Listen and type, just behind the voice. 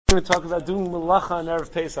We're going to talk about doing melacha on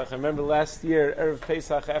Erev Pesach. I remember last year, Erev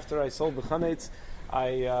Pesach, after I sold the chametz,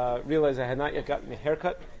 I realized I had not yet gotten a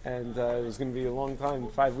haircut, and it was going to be a long time,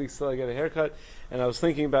 5 weeks till I get a haircut. And I was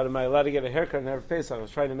thinking about, am I allowed to get a haircut on Erev Pesach? I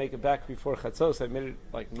was trying to make it back before Chatzos. I made it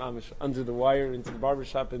like mamish under the wire into the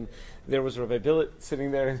barbershop, and there was Rabbi Billet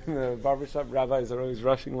sitting there in the barbershop. Rabbis are always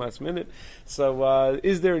rushing last minute. So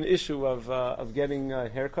is there an issue of getting a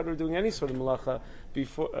haircut or doing any sort of melacha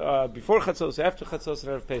before Chatzos, after Chatzos,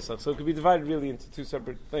 and Erev Pesach? So it could be divided really into two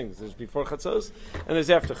separate things. There's before Chatzos and there's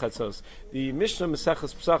after Chatzos. The Mishnah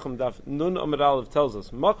Maseches Pesachim Daf Nun Amud Aleph tells us,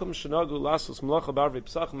 Makom shenagu lasos melacha b'arvei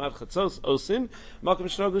Pesachim ad Chatzos osin, Makom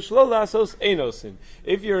shenagu shlo lasos ein osin.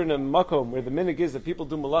 If you're in a makom where the minhag is that people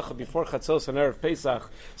do melacha before Chatzos and Erev Pesach,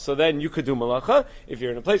 so then you could do melacha. If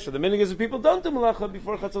you're in a place where the minhag is that people don't do melacha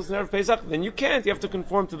before Chatzos and Erev Pesach, then you can't. You have to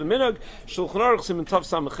conform to the minhag. Shulchan Aruch Siman Tov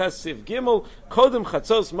Samach Sif Gimel Kodem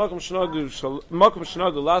Chatzos Makom shenagu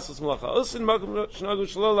lasos melacha osin, Makom shenagu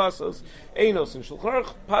shlo lasos ein osin. Shulchan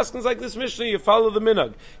Aruch paskins like this Mishnah, you follow the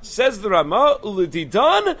minhag. Says the Rama,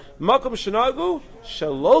 Ulididan Makom shenagu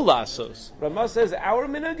shelo lasos. Rama says our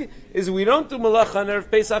minhag is we don't do malacha on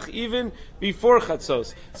Erev Pesach even before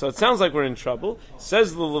Chatzos. So it sounds like we're in trouble.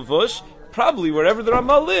 Says the Levush, probably wherever the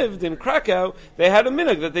Rama lived, in Krakow, they had a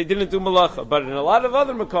minhag that they didn't do malacha. But in a lot of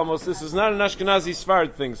other makomos, this is not an Ashkenazi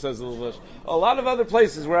Sfarad thing, says the Levush. A lot of other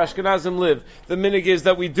places where Ashkenazim live, the minhag is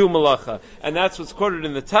that we do malacha. And that's what's quoted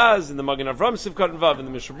in the Taz, in the Magen Avram Sivkat and Vav, in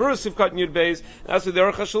the Mishnah Berurah Sivkat and Yud Beis. That's what the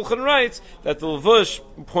Aruch HaShulchan writes, that the Levush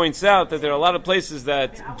points out that there are a lot of places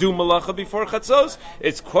that do malacha before Chatzos.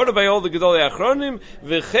 It's quoted by all the Gedolei Achronim,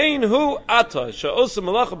 V'chein hu ata, she'osa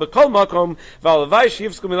malacha b'kol makom, v'alavai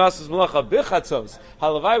she'yivsku milasas malacha b'chatzos.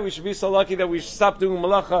 Halavai, we should be so lucky that we should stop doing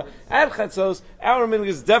malacha at chatzos. Our minhag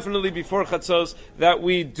is definitely before chatzos that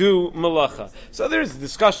we do malacha. So there's a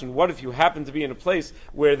discussion. What if you happen to be in a place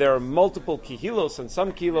where there are multiple kihilos, and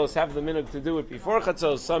some kilos have the minhag to do it before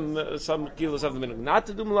chatzos, some kilos have the minhag not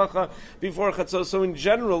to do malacha before chatzos. So in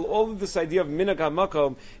general, all of this idea of minhag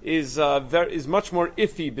hamakom is much more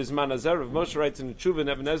iffy. Bisman Azer, Rav Moshe writes in the Tshuva and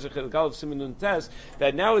Even Ezra Chilgal of Siman Nun Tes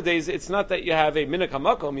that nowadays it's not that you have a minhag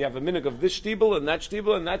hamakom, you have a minhag of this shtibel and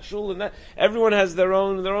that shul and that. Everyone has their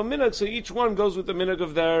own minhag, so each one goes with the minhag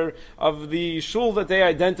of the shul that they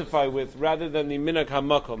identify with, rather than the minhag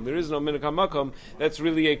hamakom. There is no minhag hamakom that's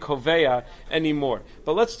really a koveya anymore.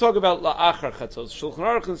 But let's talk about la'achar chatzos. Shulchan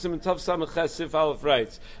Aruch and Siman Tov Samach Ches Sif Aleph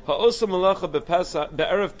writes, ha'osa malacha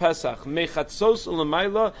be'erev Pesach mechatzos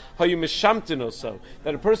u'lamayla hayu mishamtin oso.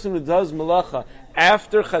 That a person who does malacha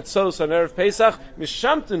after Chatzos on Erev Pesach,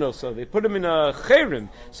 Mishamtin also. They put him in a Cherim.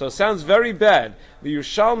 So it sounds very bad. The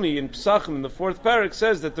Yerushalmi in Pesachim in the 4th parak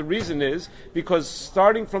says that the reason is because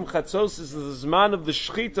starting from Chatzos is the Zman of the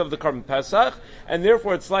Shechita of the Karban Pesach, and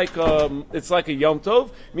therefore it's like a Yom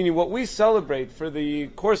Tov, meaning what we celebrate for the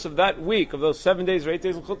course of that week, of those 7 days or 8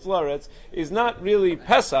 days in Chutz La'aretz, is not really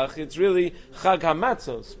Pesach, it's really Chag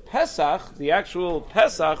HaMatzos. Pesach, the actual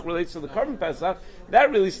Pesach, relates to the Karban Pesach.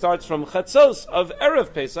 That really starts from Chatzos of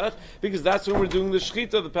Erev Pesach, because that's when we're doing the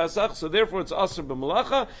Shechita of the Pesach, so therefore it's Asr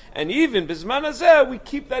b'Malacha, and even Bisman Hazeh, we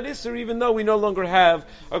keep that Isser even though we no longer have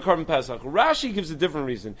a Karban Pesach. Rashi gives a different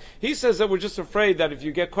reason. He says that we're just afraid that if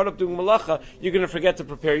you get caught up doing Malacha, you're going to forget to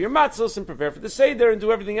prepare your matzos and prepare for the Seder and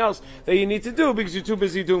do everything else that you need to do because you're too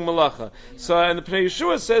busy doing Malacha. So, and the Pnei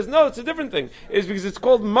Yeshua says, no, it's a different thing. It's because it's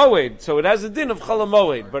called Moed, so it has a din of Chala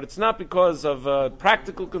Moed, but it's not because of a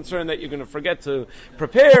practical concern that you're going to forget to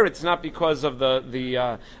prepare. It's not because of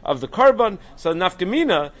the carbon. So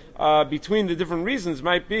nafkamina between the different reasons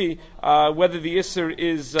might be whether the isser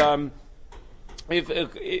is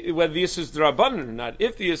whether the Yisr is D'Rabbanan or not.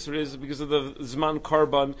 If the Yisr is because of the Zman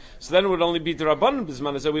Karban, so then it would only be D'Rabbanan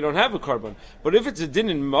B'Zman as we don't have a Karban. But if it's a din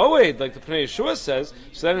in Moed, like the Pnei Yeshua says,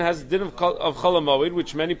 so then it has a din of Chala Moed,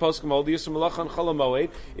 which many poskim hold. The Yisr Malacha on Chala Moed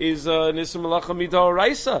is an Yisr Malacha Midah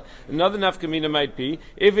Raisa. Another nafkamina might be,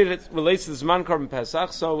 if it relates to the Zman Karban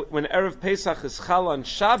Pesach, so when Erev Pesach is Chal on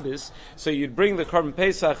Shabbos, so you'd bring the Karban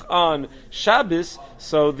Pesach on Shabbos,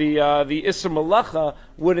 so the Yisr Malacha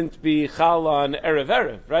wouldn't be Chal on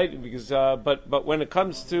Erev, right? Because but when it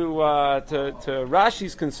comes to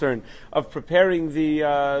Rashi's concern of preparing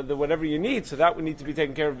the whatever you need, so that would need to be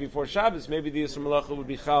taken care of before Shabbos. Maybe the Yisr Malacha would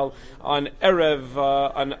be Chal on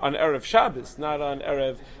Erev Shabbos, not on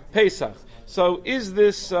Erev Pesach. So is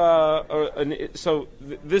this this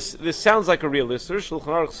sounds like a real Isser. Shulchan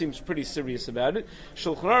Aruch seems pretty serious about it.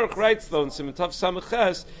 Shulchan Aruch writes though in Siman Tav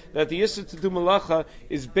Samach that the Isser to do malacha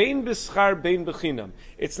is bein b'schar bein b'chinam.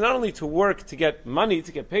 It's not only to work to get money,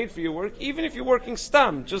 to get paid for your work, even if you're working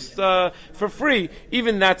stam, just for free,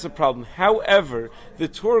 even that's a problem. However, the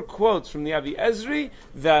Torah quotes from the Avi Ezri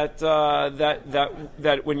that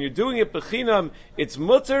when you're doing it b'chinam, it's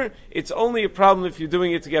mutter. It's only a problem if you're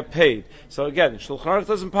doing it to get paid. So again, Shulchan Aruch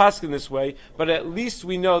doesn't paskin this way, but at least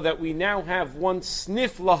we know that we now have one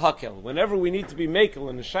sniff lahakel. Whenever we need to be makel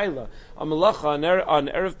in a shayla, a malacha on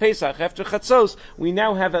Erev Pesach after Chatzos, we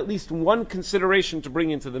now have at least one consideration to bring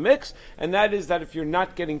into the mix, and that is that if you're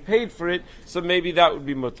not getting paid for it, so maybe that would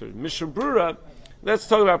be mutter. Mishnah Brura. Let's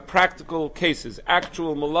talk about practical cases,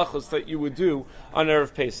 actual malachos that you would do on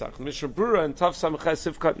Erev Pesach. Mishnah Brura and Tav Samachai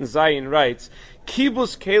Sivkat and Zayin writes,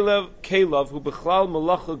 Kibus kelav hu bechlal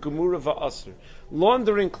malacha gemura va'aser.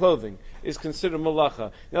 Laundering clothing is considered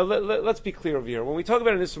malacha. Now let's be clear over here. When we talk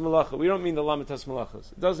about an Isra malacha, we don't mean the lamitas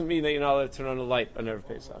malachas. It doesn't mean that you're not allowed to turn on a light on Erev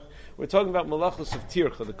Pesach. We're talking about malachos of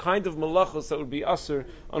tircha, the kind of malachos that would be aser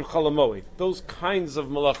on Chalamoid. Those kinds of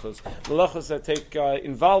malachos that take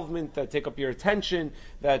involvement, that take up your attention,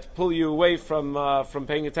 that pull you away from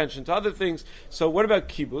paying attention to other things. So what about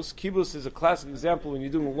kibus? Kibus is a classic example when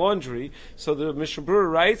you're doing laundry. So the Mishnah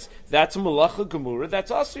Brura writes, that's a malacha gemura,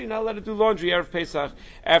 that's aser, you're not allowed to do laundry Erev Pesach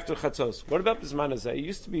after Chatzos. What about Bisman Hazeh? It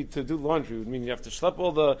used to be to do laundry would mean you have to schlep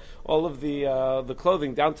all of the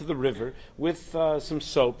clothing down to the river with some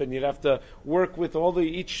soap, and you'd have to work with all the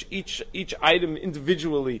each item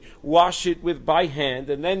individually, wash it by hand,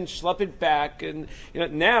 and then schlep it back. And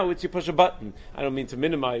now it's you push a button. I don't mean to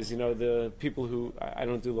minimize the people who I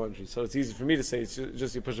don't do laundry, so it's easy for me to say it's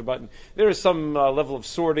just you push a button. There is some level of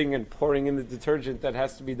sorting and pouring in the detergent that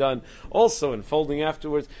has to be done also, and folding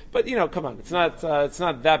afterwards. But come on, it's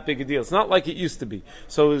not that big a deal. It's not like it used to be.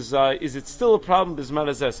 So is it still a problem? Bisman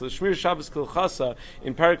Hazeh. So the Shmir Shabbos Kilchasa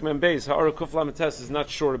in Parak Mem Beis Ha'aruch Kuf Lametes is not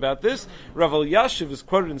sure about this. Rav Elyashiv is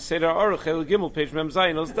quoted in Seder Aruch El Gimel page Mem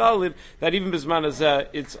Zayin Oz Dalid that even Bisman Hazeh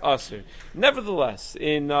it's aser. Nevertheless,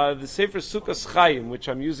 in the Sefer Sukkos Chaim, which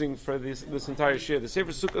I'm using for this entire shir, the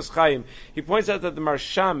Sefer Sukkos Chaim, he points out that the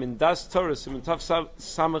Marsham in Das Torah Siman Tav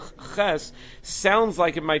Samach Ches sounds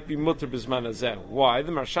like it might be mutter Bisman Hazeh. Why?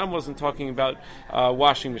 The Marsham wasn't talking about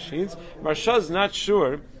washing machines. Marsha is not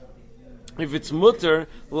sure if it's mutter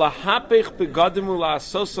lahapech begadim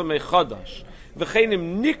ula'asoso mechadash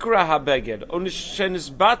v'cheinim nikra habeged o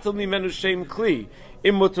shenisbatel mimenu shem kli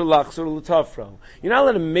im mutter lachzor l'tafro. You're not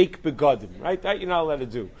allowed to make begadim, right? That you're not allowed to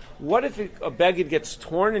do. What if a beged gets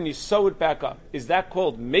torn and you sew it back up? Is that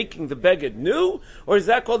called making the beged new, or is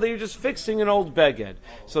that called that you're just fixing an old beged?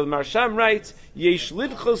 So the Marsham writes, Yesh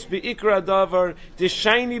lidchos beikra davar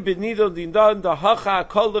deshayni benido dindan dahacha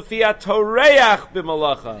kol lefia toreach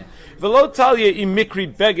b'malacha v'lo talya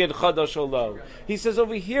imikri beged chadash olo. He says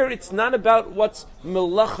over here it's not about what's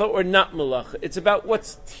malacha or not malacha. It's about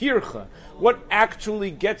what's tircha, what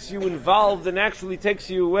actually gets you involved and actually takes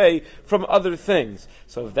you away from other things.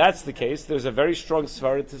 So if that's the case, there's a very strong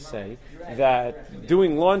svara to say that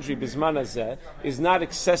doing laundry bisman hazeh is not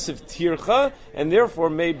excessive tircha, and therefore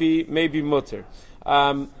maybe mutter.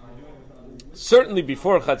 Certainly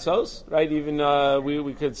before Chatzos, right? Even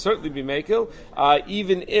we could certainly be makil,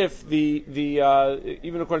 even if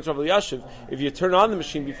even according to Rav Elyashiv, if you turn on the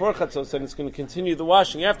machine before Chatzos and it's going to continue the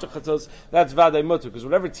washing after Chatzos, that's vaday mutter, because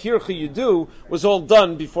whatever tircha you do was all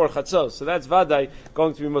done before Chatzos, so that's vaday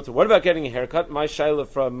going to be mutter. What about getting a haircut? My shaila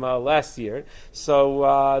from last year.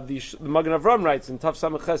 So the Magen Avram writes in Tav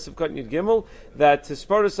Samach Ches Sivkat Yud Gimel that to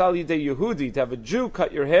Tisparos Al Yidei Yehudi, to have a Jew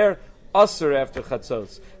cut your hair, Aser after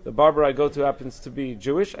Chatzos. The barber I go to happens to be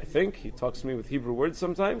Jewish, I think. He talks to me with Hebrew words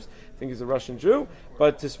sometimes. I think he's a Russian Jew.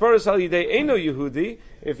 But Tisparos Al Yidei Eino Yehudi,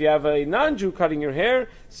 if you have a non-Jew cutting your hair,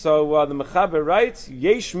 so the Mechaber writes,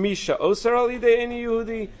 Yesh Misha Oser Al Yidei Eino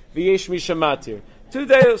Yehudi, V'yesh Misha Matir. Two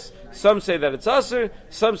deos. Some say that it's aser,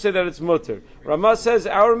 some say that it's mutter. Ramah says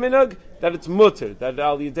our minhag that it's mutter, that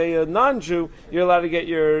al yidei a non-Jew you're allowed to get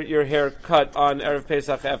your hair cut on Erev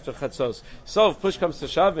Pesach after Chatzos. So if push comes to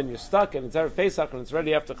shove and you're stuck and it's Erev Pesach and it's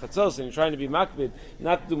ready after Chatzos and you're trying to be makbid,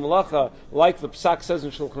 not to do malacha like the Psak says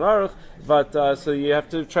in Shulchan Aruch, but so you have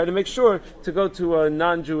to try to make sure to go to a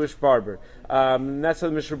non-Jewish barber. That's how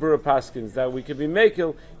the Mishnah Berurah paskins, that we could be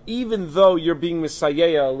makel even though you're being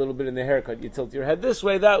Messiah a little bit in the haircut. You tilt your head this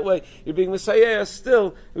way, that way, you're being Messiah,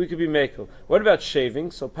 still we could be makel. What about shaving?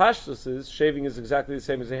 So Pashtus is, shaving is exactly the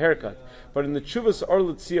same as a haircut. But in the Chuvas Or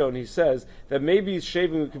L'Tzion, he says that maybe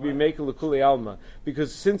shaving could be makel l'kulei alma,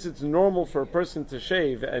 because since it's normal for a person to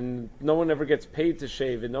shave, and no one ever gets paid to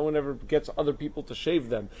shave, and no one ever gets other people to shave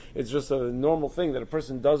them, it's just a normal thing that a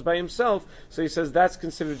person does by himself, so he says that's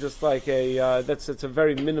considered just like it's a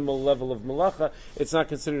very minimal level of malacha. It's not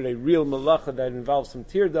considered a real malacha that involves some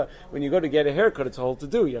tirda. When you go to get a haircut, it's a whole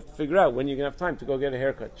to-do. You have to figure out when you're going to have time to go get a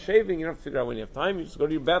haircut. Shaving, you don't have to figure out when you have time. You just go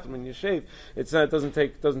to your bathroom and you shave. It doesn't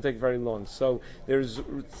take very long. So there's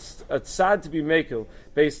a tzad to be makel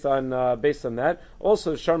based on that.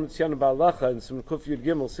 Also, Shar Mitzion Ba'alacha and some Kuf Yud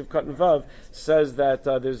Gimel Sivkat and Vav says that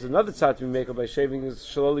there's another tzad to be makel by shaving is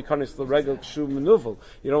Shaloli Kanis L'Regel Kshu Menuvel.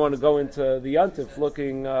 You don't want to go into the yantif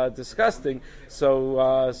looking disgusting.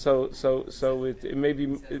 So it may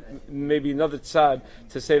be another tzad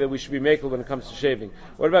to say that we should be makel when it comes to shaving.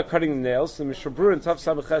 What about cutting the nails? The Mishnah Berurah in Tav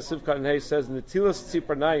Samachas Sivkat and Hay says Netilas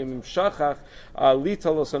Tziparnayim Im Shachach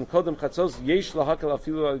Litalos on Kodem Chatzos Yesh Lahakel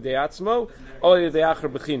Afilu Al Yedei Atzmo or Yedei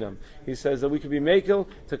Acher B'Chinam. He says that we could be makel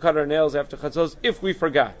to cut our nails after Chatzos if we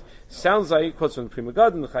forgot. Sounds like, quotes from the Pri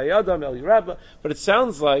Megadim, the Chayei Adam, Eli Rabba, but it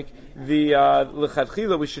sounds like the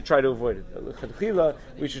L'chadchila we should try to avoid it. L'chadchila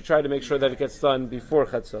we should try to make sure that it gets done before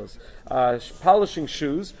Chatzos. Polishing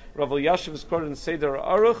shoes, Rav Elyashiv is quoted in Seder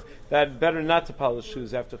Aruch that better not to polish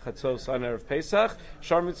shoes after Chatzos on Erev Pesach.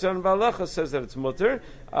 Shar Mitzion Ba'alacha says that it's mutter.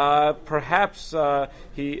 Perhaps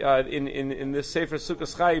he in this Sefer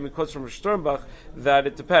Sukkos Chaim, he quotes from Sternbach that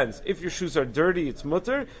it depends. If your shoes are dirty, it's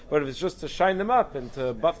mutter, but if it's just to shine them up and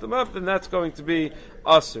to buff them up, then that's going to be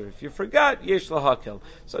asur. If you forgot, yesh lahakel.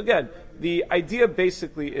 So again, the idea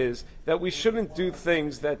basically is that we shouldn't do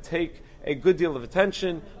things that take a good deal of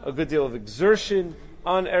attention, a good deal of exertion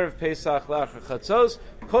on Erev Pesach la'achar Chatzos.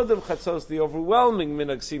 Kodem Chatzos, the overwhelming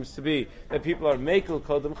minhag seems to be that people are mekel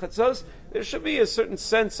Kodem Chatzos. There should be a certain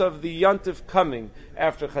sense of the Yontif coming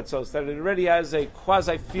after Chatzos, that it already has a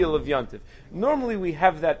quasi-feel of Yontif. Normally we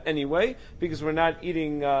have that anyway, because we're not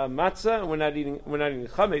eating matzah, and we're not eating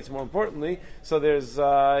chametz, more importantly, so there's,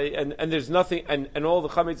 and there's nothing, and all the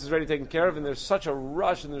chametz is already taken care of, and there's such a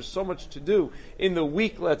rush, and there's so much to do in the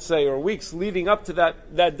week, let's say, or weeks leading up to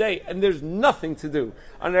that day, and there's nothing to do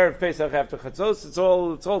on Erev Pesach after Chatzos.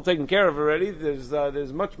 It's all taken care of already.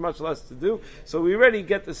 There's much less to do. So we already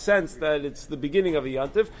get the sense that it's the beginning of a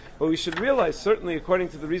Yontif, but we should realize, certainly according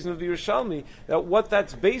to the reason of the Yerushalmi, that what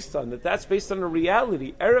that's based on, that's based on a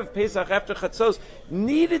reality. Erev Pesach after Chatzos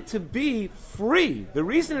needed to be free. The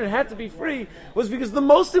reason it had to be free was because the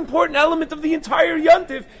most important element of the entire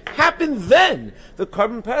Yontif happened then, the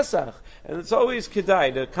Karban Pesach. And it's always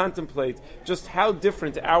kedai to contemplate just how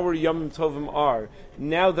different our Yom Tovim are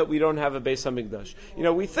now that we don't have a Beis HaMikdash.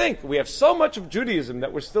 We think we have so much of Judaism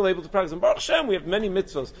that we're still able to practice. And Baruch Hashem, we have many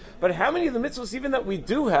mitzvahs. But how many of the mitzvahs, even that we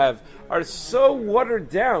do have, are so watered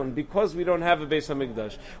down because we don't have a Beis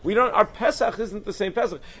HaMikdash? Our Pesach isn't the same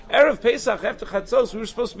Pesach. Erev Pesach after Chatzos, we were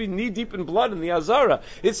supposed to be knee deep in blood in the Azara.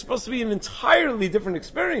 It's supposed to be an entirely different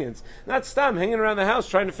experience. Not stam hanging around the house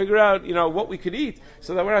trying to figure out, what we could eat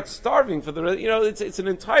so that we're not starving for the, it's an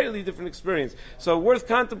entirely different experience. So worth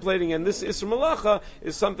contemplating, and this Isra Malacha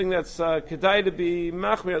is something that's kedai to be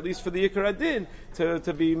machmir, at least for the Yikar Adin,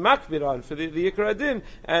 to be makbid on for the Yikar Adin,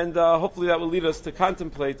 and hopefully that will lead us to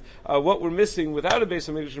contemplate what we're missing without a Beis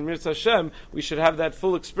HaMikdash. And Mirz Hashem, we should have that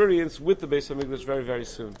full experience with the Beis HaMikdash very, very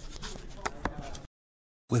soon.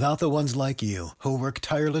 Without the ones like you, who work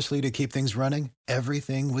tirelessly to keep things running,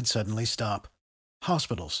 everything would suddenly stop.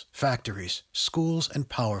 Hospitals, factories, schools, and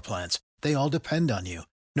power plants, they all depend on you.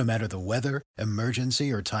 No matter the weather,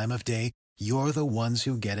 emergency, or time of day, you're the ones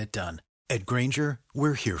who get it done. At Grainger,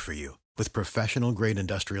 we're here for you with professional-grade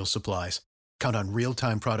industrial supplies. Count on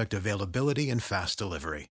real-time product availability and fast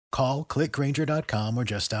delivery. Call, click Grainger.com, or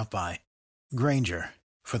just stop by. Grainger,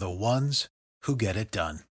 for the ones who get it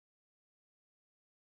done.